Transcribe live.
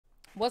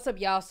What's up,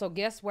 y'all? So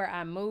guess where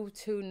I moved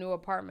to? New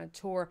apartment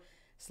tour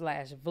 /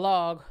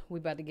 vlog. We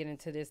about to get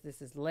into this.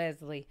 This is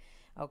Leslie.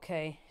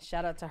 Okay.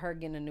 Shout out to her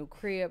getting a new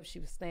crib. She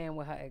was staying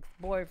with her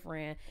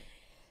ex-boyfriend.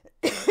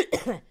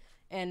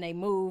 And they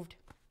moved.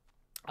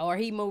 Or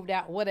he moved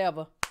out.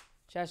 Whatever.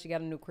 Child, she got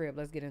a new crib.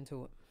 Let's get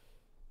into it.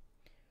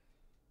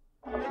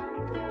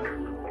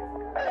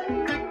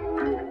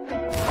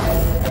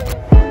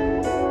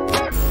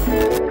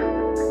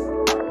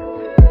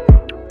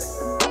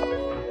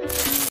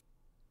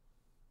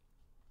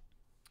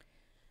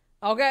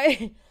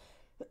 Okay.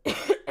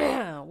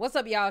 What's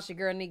up, y'all? It's your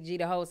girl Nick G,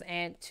 the host,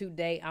 and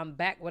today I'm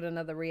back with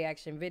another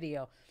reaction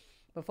video.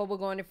 Before we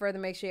go any further,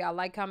 make sure y'all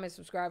like, comment,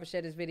 subscribe, and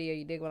share this video.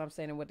 You dig what I'm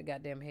saying and what the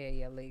goddamn hell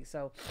yeah, league.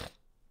 So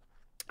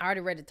I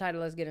already read the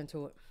title. Let's get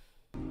into it.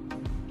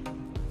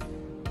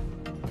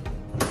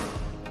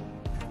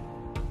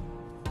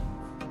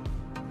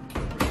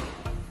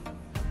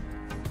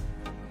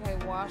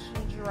 Okay, wash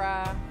and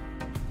dry.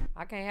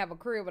 I can't have a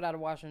crib without a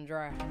wash and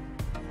dry.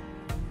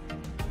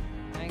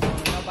 I ain't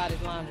going to nobody's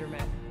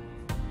laundromat.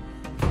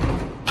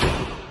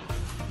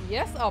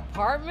 Yes,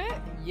 apartment?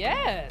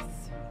 Yes.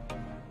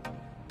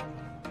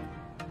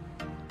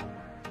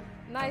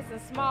 Nice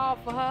and small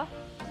for her.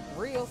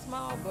 Real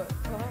small, but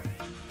for her.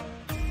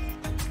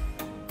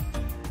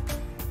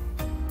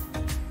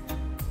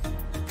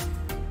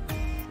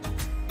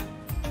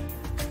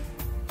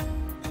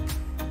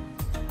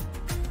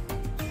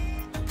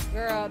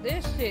 Girl,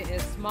 this shit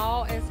is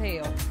small as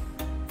hell.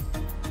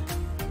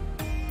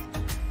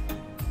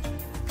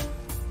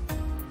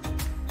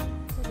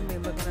 Look at me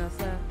looking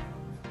outside.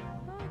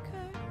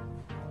 Okay.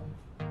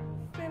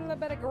 See a little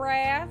bit of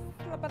grass.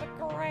 A little bit of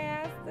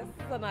grass. This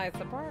is a nice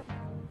apartment.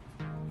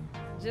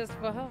 Just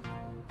for her.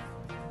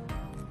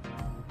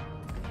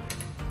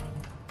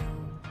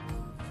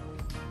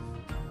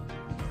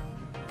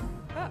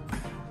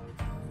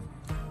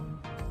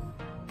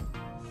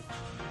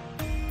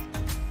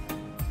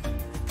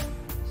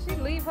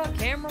 Leave her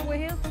camera with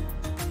him?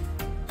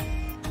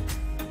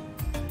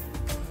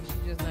 She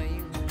just not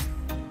using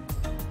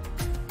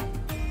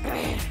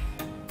it.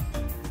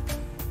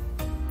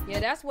 Yeah,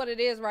 that's what it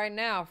is right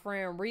now,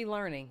 friend.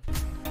 Relearning.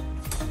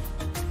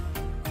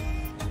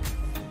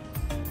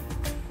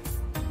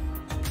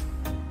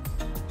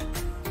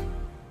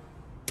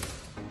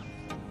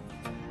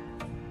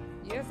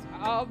 Yes,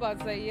 I was about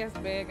to say yes,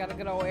 babe. Got a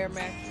good old air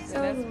mattress. So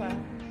that's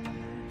fine.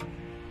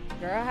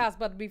 Girl, her house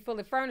about to be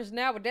fully furnished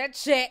now with that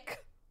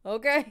check.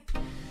 Okay.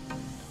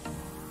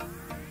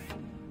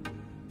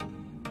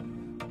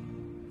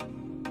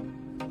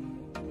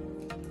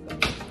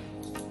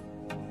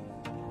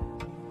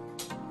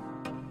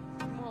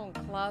 Come on,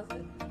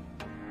 closet.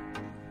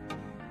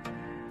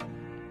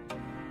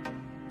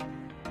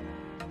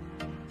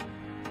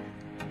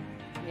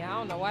 Yeah, I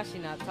don't know why she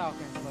not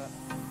talking, but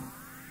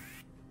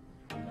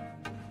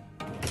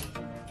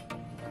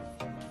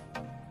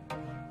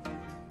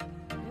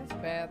this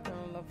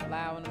bathroom, little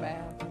flower in the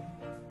bathroom.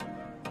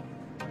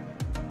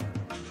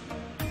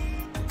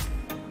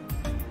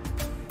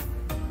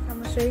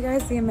 Show you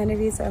guys the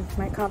amenities of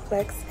my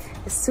complex.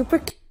 It's super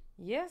cute.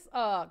 Yes,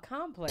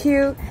 complex.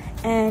 Cute,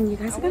 and you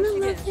guys are gonna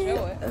love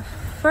it.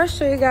 First,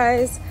 show you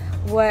guys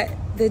what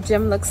the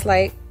gym looks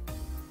like.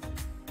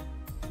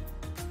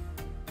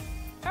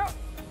 Oh,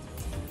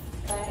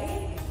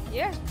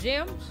 yes,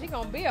 gym. She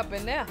gonna be up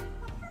in there.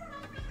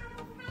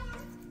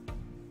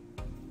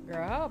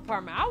 Girl, her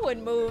apartment. I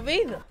wouldn't move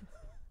either.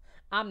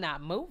 I'm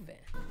not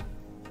moving.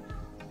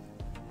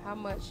 How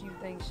much you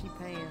think she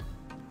paying?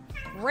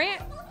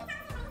 Rent?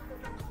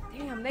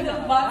 Damn, they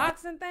got a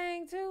boxing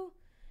thing too?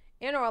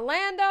 In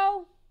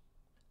Orlando?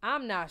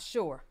 I'm not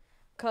sure.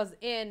 Because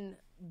in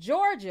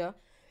Georgia,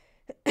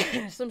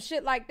 some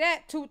shit like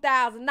that,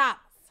 $2,000.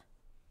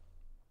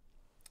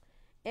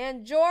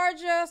 In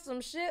Georgia, some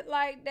shit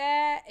like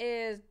that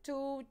is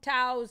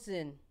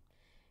 $2,000.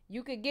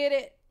 You could get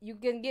it. You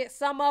can get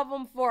some of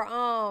them for,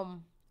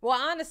 well,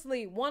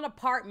 honestly, one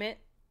apartment,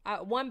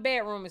 one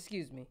bedroom,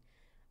 excuse me.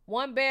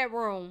 One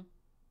bedroom.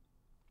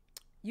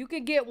 You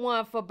could get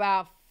one for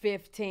about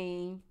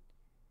 15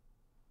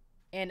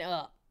 and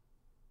up.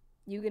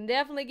 You can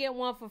definitely get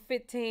one for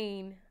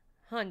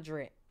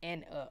 1,500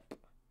 and up.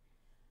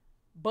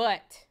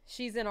 But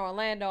she's in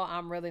Orlando.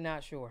 I'm really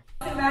not sure.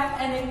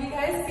 And if you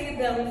guys see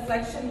the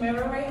reflection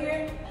mirror right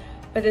here,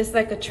 but it's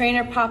like a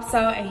trainer pops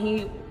out and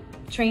he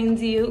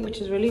trains you,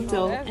 which is really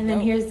dope. And then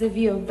here's the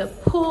view of the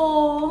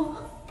pool.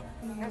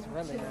 That's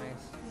really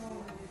nice.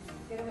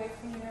 Get away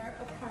from your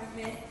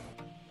apartment.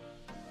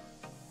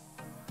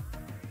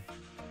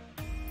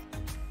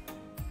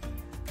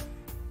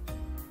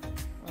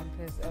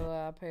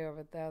 I pay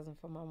over $1,000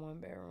 for my one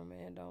bedroom,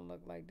 and don't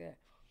look like that.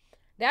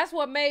 That's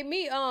what made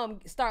me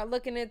start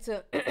looking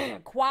into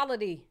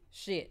quality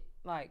shit.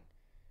 Like,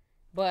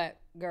 but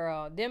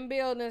girl, them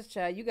buildings,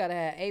 child, you gotta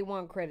have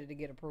A1 credit to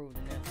get approved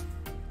in them.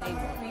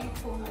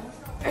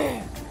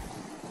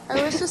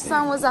 I wish the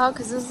sun was out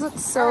because this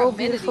looks so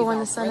beautiful when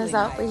the sun is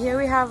out. But here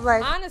we have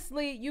like,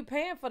 honestly, you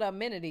paying for the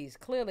amenities,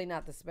 clearly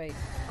not the space.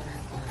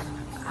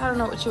 I don't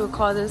know what you would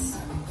call this.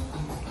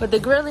 With the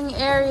grilling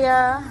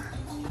area,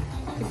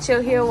 you can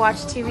chill here, watch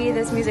TV.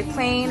 There's music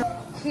playing.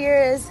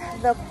 Here is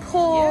the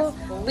pool,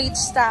 yes, beach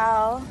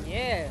style.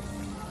 Yes.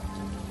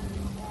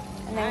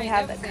 And then we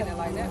have the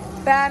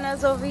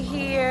cabanas over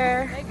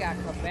here. They got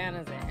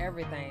cabanas and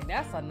everything.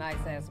 That's a nice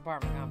ass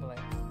apartment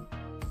complex.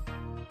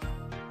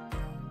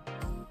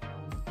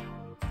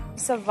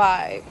 It's a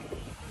vibe.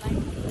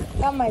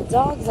 Got my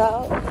dogs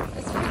out.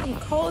 It's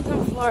freaking cold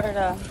in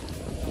Florida.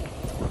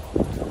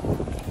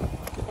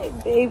 Hey,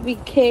 baby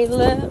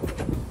Kayla.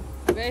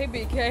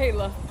 Baby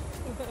Kayla.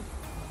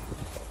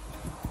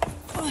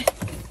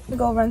 We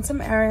go run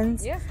some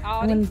errands. Yes,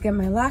 I'm gonna get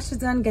my lashes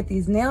done, get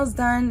these nails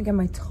done, get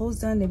my toes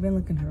done. They've been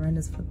looking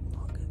horrendous for the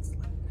longest.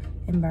 Like,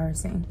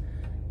 embarrassing.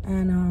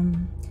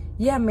 And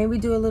yeah, maybe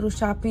do a little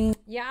shopping.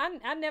 Yeah,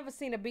 I never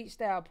seen a beach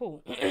style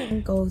pool.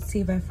 Go see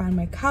if I find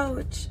my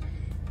couch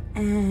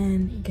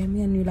and get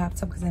me a new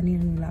laptop because I need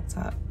a new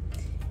laptop.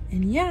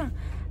 And yeah,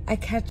 I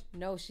catch.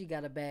 No, she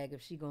got a bag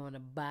if she going to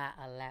buy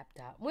a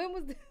laptop. When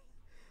was this?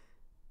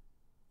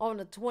 On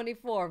the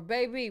 24th,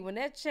 baby. When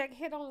that check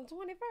hit on the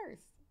 21st.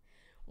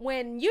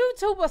 When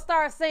YouTubers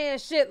start saying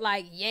shit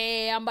like,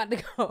 yeah, I'm about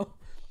to go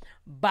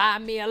buy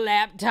me a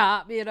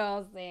laptop, you know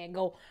what I'm saying?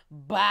 Go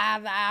buy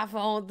the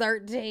iPhone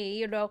 13,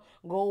 you know,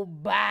 go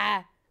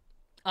buy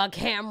a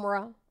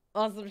camera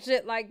or some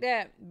shit like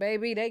that.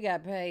 Baby, they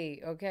got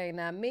paid, okay?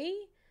 Now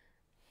me,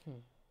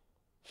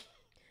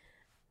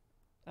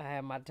 I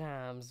had my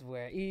times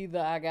where either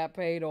I got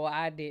paid or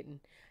I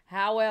didn't.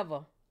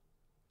 However,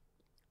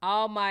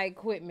 all my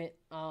equipment,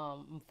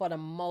 for the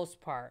most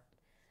part,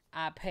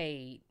 I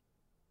paid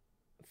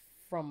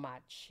from my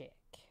check.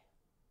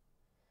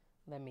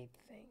 Let me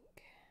think.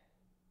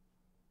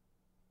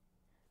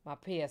 My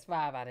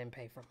PS5 I didn't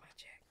pay from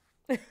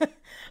my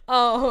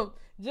check.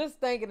 Just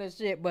thinking of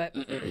shit, but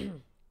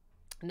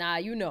nah,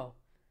 you know.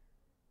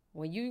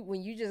 When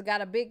you just got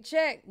a big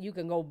check, you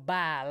can go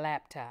buy a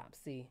laptop.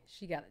 See,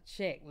 she got a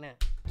check now.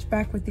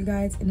 Back with you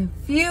guys in a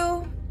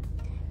few.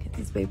 Get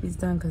these babies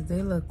done because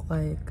they look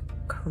like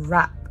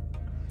crap.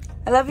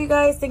 I love you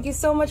guys. Thank you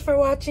so much for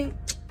watching.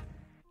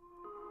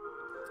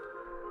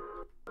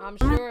 I'm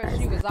sure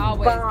she was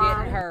always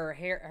getting her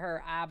hair,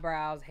 her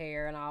eyebrows,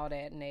 hair, and all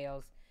that,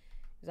 nails.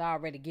 She's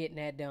already getting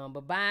that done.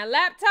 But buying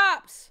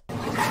laptops, nah.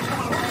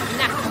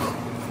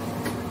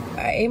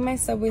 I ate my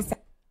Subway.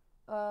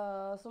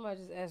 Somebody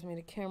just asked me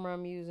the camera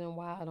I'm using.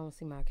 Why I don't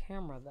see my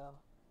camera though?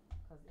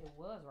 Because it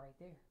was right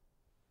there.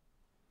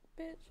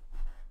 Bitch.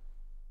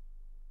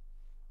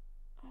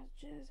 I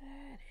just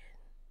had it.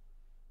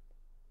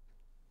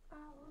 I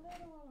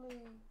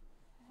literally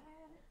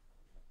had it.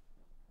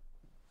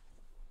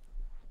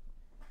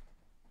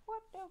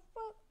 What the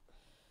fuck?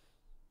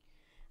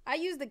 I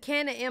use the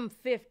Canon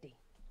M50.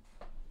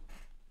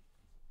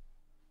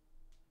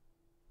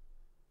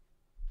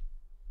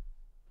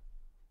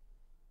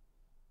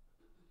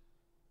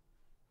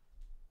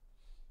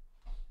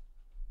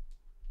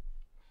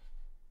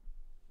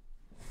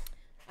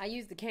 I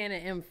use the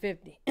Canon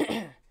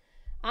M50.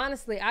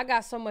 Honestly, I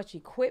got so much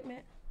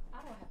equipment, I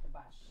don't have to buy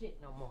shit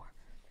no more.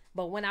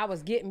 But when I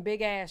was getting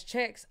big ass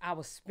checks, I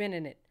was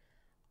spending it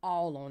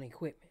all on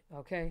equipment.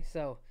 Okay,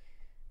 so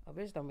a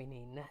bitch don't be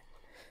needing nothing.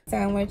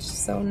 Sandwich.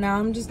 So now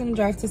I'm just gonna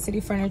drive to City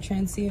Furniture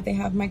and see if they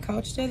have my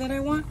couch there that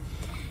I want,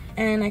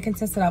 and I can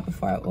test it out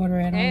before I order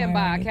it. And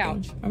buy a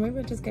couch. Or maybe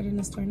I'll just get it in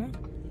the store now.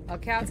 A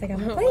couch,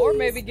 or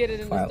maybe get it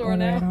in the store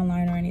now. It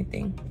online or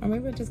anything, or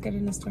maybe I'll just get it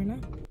in the store now.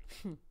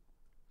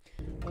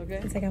 Okay.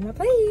 Let's take out my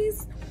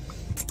place.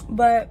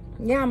 But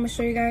yeah, I'm gonna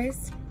show you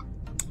guys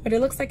what it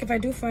looks like if I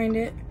do find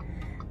it,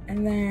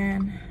 and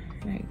then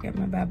I get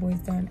my bad boys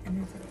done, and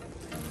then.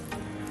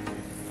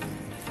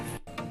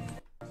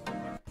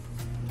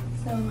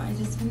 So I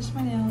just finished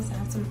my nails. I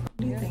have to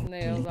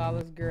nails, all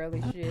this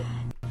girly shit.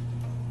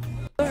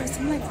 So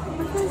I'm like, I'm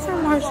going to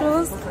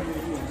Marshall's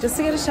just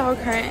to get a shower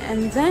curtain,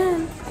 and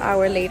then an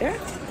hour later,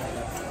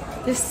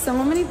 there's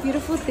so many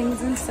beautiful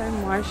things inside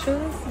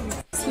Marshall's.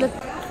 Look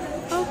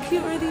how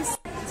cute are these?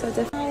 So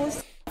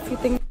definitely a few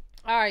things.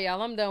 All right,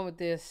 y'all, I'm done with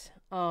this.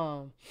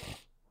 Not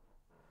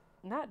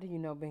do you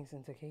know Binks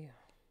and Takia?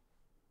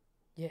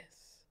 Yes,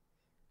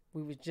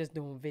 we was just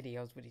doing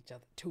videos with each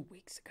other 2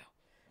 weeks ago,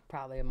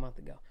 probably a month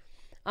ago.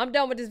 I'm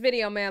done with this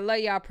video, man. Love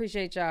y'all.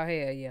 Appreciate y'all.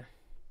 Hell yeah.